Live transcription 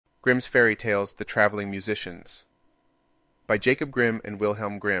Grimm's Fairy Tales, The Traveling Musicians, by Jacob Grimm and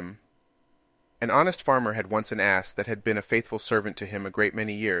Wilhelm Grimm. An honest farmer had once an ass that had been a faithful servant to him a great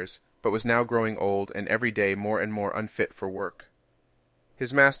many years, but was now growing old and every day more and more unfit for work.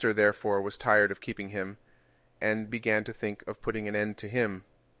 His master, therefore, was tired of keeping him, and began to think of putting an end to him.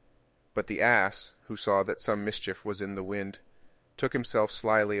 But the ass, who saw that some mischief was in the wind, took himself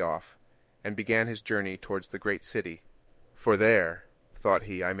slyly off, and began his journey towards the great city. For there, thought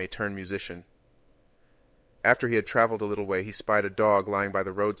he, I may turn musician. After he had travelled a little way, he spied a dog lying by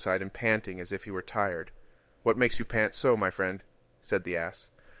the roadside and panting as if he were tired. "What makes you pant so, my friend?" said the ass.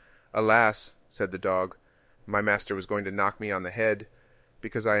 "Alas," said the dog, "my master was going to knock me on the head,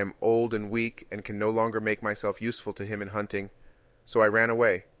 because I am old and weak, and can no longer make myself useful to him in hunting, so I ran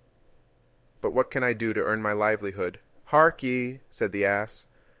away. But what can I do to earn my livelihood?" "Hark ye," said the ass,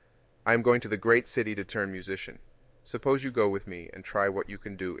 "I am going to the great city to turn musician. Suppose you go with me, and try what you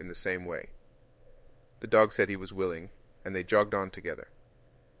can do in the same way." The dog said he was willing, and they jogged on together.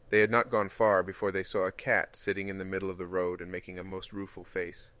 They had not gone far before they saw a cat sitting in the middle of the road and making a most rueful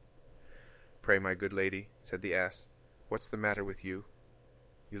face. "Pray, my good lady," said the ass, "what's the matter with you?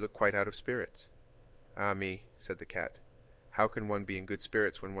 You look quite out of spirits." "Ah me," said the cat, "how can one be in good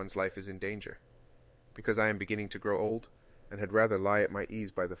spirits when one's life is in danger? Because I am beginning to grow old, and had rather lie at my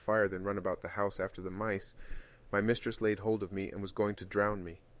ease by the fire than run about the house after the mice. My mistress laid hold of me and was going to drown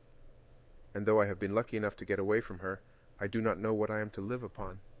me. And though I have been lucky enough to get away from her, I do not know what I am to live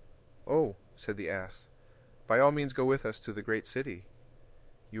upon." "Oh," said the ass, "by all means go with us to the great city.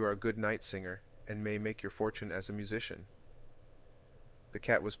 You are a good night singer, and may make your fortune as a musician." The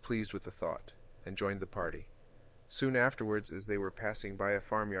cat was pleased with the thought, and joined the party. Soon afterwards, as they were passing by a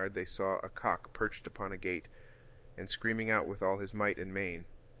farmyard, they saw a cock perched upon a gate, and screaming out with all his might and main.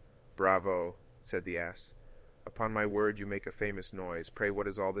 "Bravo," said the ass, "upon my word you make a famous noise. Pray, what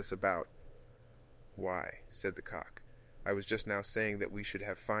is all this about?" "Why," said the cock, "I was just now saying that we should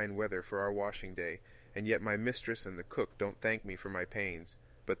have fine weather for our washing day, and yet my mistress and the cook don't thank me for my pains,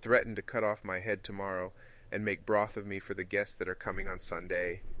 but threaten to cut off my head tomorrow, and make broth of me for the guests that are coming on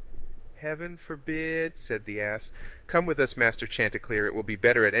Sunday." "Heaven forbid," said the ass. "Come with us, Master Chanticleer. It will be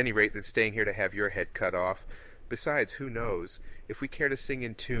better at any rate than staying here to have your head cut off. Besides, who knows? If we care to sing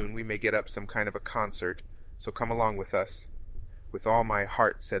in tune, we may get up some kind of a concert, so come along with us." "With all my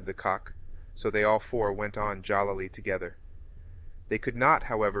heart," said the cock. So they all four went on jollily together. They could not,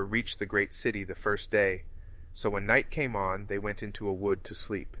 however, reach the great city the first day, so when night came on they went into a wood to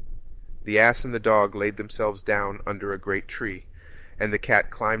sleep. The ass and the dog laid themselves down under a great tree, and the cat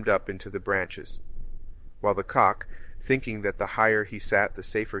climbed up into the branches, while the cock, thinking that the higher he sat the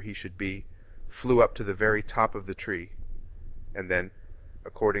safer he should be, flew up to the very top of the tree, and then,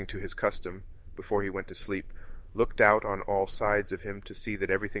 according to his custom, before he went to sleep, looked out on all sides of him to see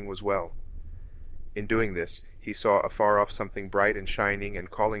that everything was well. In doing this, he saw afar off something bright and shining,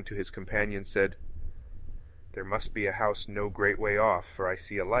 and calling to his companion said, "There must be a house no great way off, for I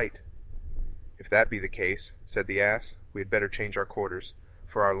see a light." "If that be the case," said the ass, "we had better change our quarters,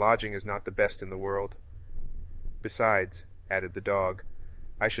 for our lodging is not the best in the world. Besides," added the dog,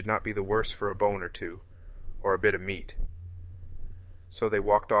 "I should not be the worse for a bone or two, or a bit of meat." So they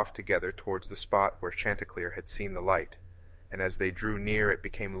walked off together towards the spot where Chanticleer had seen the light, and as they drew near it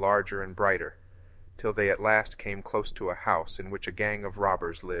became larger and brighter, till they at last came close to a house in which a gang of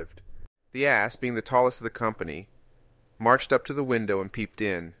robbers lived. The ass, being the tallest of the company, marched up to the window and peeped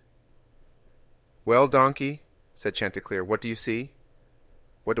in. "Well, donkey," said Chanticleer, "what do you see?"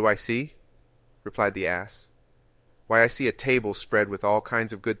 "What do I see?" replied the ass. "Why, I see a table spread with all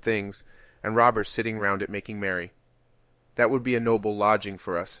kinds of good things, and robbers sitting round it making merry." "That would be a noble lodging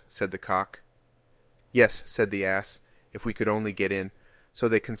for us," said the cock. "Yes," said the ass, "if we could only get in." So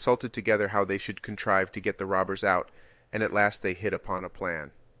they consulted together how they should contrive to get the robbers out, and at last they hit upon a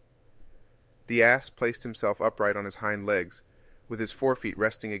plan. The ass placed himself upright on his hind legs, with his forefeet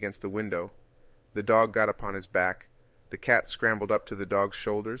resting against the window. The dog got upon his back, the cat scrambled up to the dog's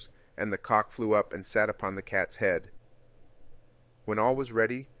shoulders, and the cock flew up and sat upon the cat's head. When all was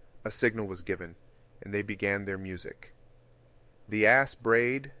ready, a signal was given, and they began their music. The ass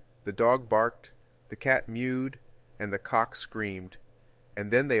brayed, the dog barked, the cat mewed, and the cock screamed, and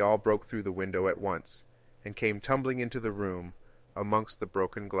then they all broke through the window at once, and came tumbling into the room amongst the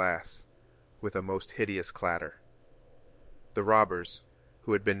broken glass, with a most hideous clatter. The robbers,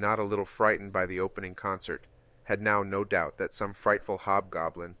 who had been not a little frightened by the opening concert, had now no doubt that some frightful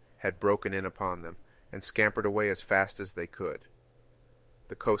hobgoblin had broken in upon them, and scampered away as fast as they could.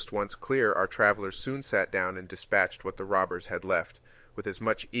 The coast once clear, our travellers soon sat down and dispatched what the robbers had left, with as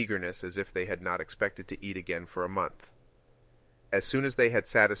much eagerness as if they had not expected to eat again for a month. As soon as they had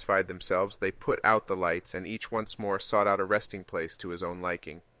satisfied themselves, they put out the lights, and each once more sought out a resting place to his own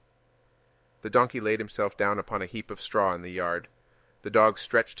liking. The donkey laid himself down upon a heap of straw in the yard. The dog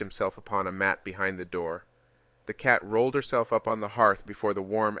stretched himself upon a mat behind the door. The cat rolled herself up on the hearth before the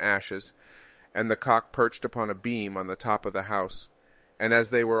warm ashes, and the cock perched upon a beam on the top of the house, and as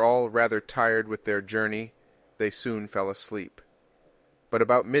they were all rather tired with their journey, they soon fell asleep. But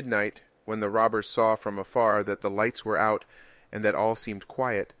about midnight, when the robbers saw from afar that the lights were out, and that all seemed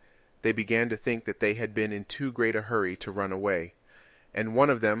quiet, they began to think that they had been in too great a hurry to run away, and one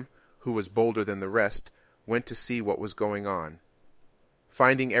of them, who was bolder than the rest, went to see what was going on.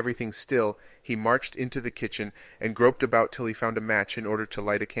 Finding everything still, he marched into the kitchen, and groped about till he found a match in order to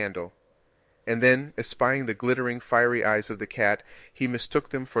light a candle. And then, espying the glittering fiery eyes of the cat, he mistook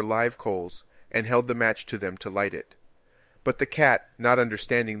them for live coals, and held the match to them to light it. But the cat, not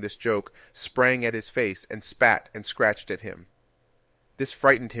understanding this joke, sprang at his face, and spat and scratched at him. This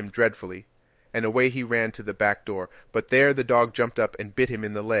frightened him dreadfully, and away he ran to the back door, but there the dog jumped up and bit him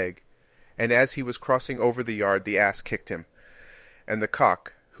in the leg, and as he was crossing over the yard the ass kicked him, and the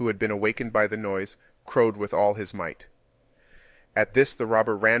cock, who had been awakened by the noise, crowed with all his might. At this the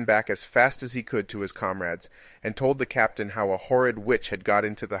robber ran back as fast as he could to his comrades, and told the captain how a horrid witch had got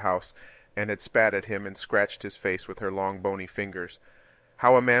into the house, and had spat at him and scratched his face with her long bony fingers,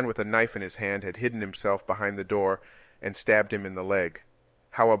 how a man with a knife in his hand had hidden himself behind the door and stabbed him in the leg,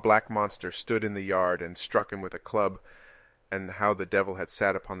 how a black monster stood in the yard and struck him with a club, and how the devil had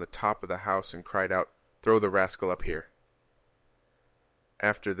sat upon the top of the house and cried out, "Throw the rascal up here."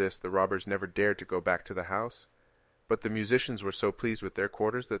 After this the robbers never dared to go back to the house, but the musicians were so pleased with their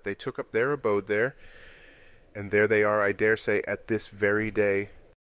quarters that they took up their abode there, and there they are, I dare say, at this very day,